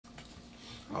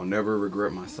I'll never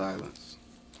regret my silence.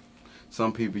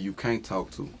 Some people you can't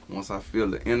talk to. Once I feel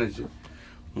the energy,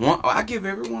 I give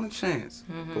everyone a chance.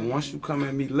 But once you come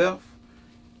at me left,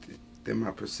 then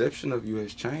my perception of you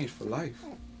has changed for life.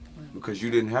 Because you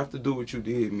didn't have to do what you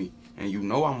did me. And you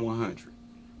know I'm 100.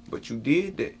 But you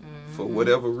did that for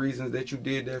whatever reasons that you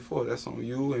did that for. That's on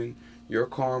you and your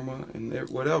karma and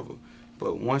whatever.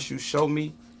 But once you show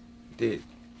me that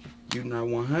you're not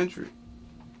 100,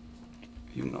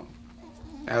 you know,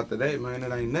 after that, man,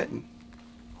 it ain't nothing.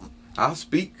 I'll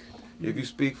speak. If you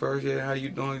speak first, yeah, how you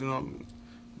doing, you know,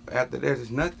 after that,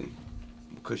 it's nothing.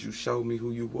 Because you showed me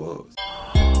who you was.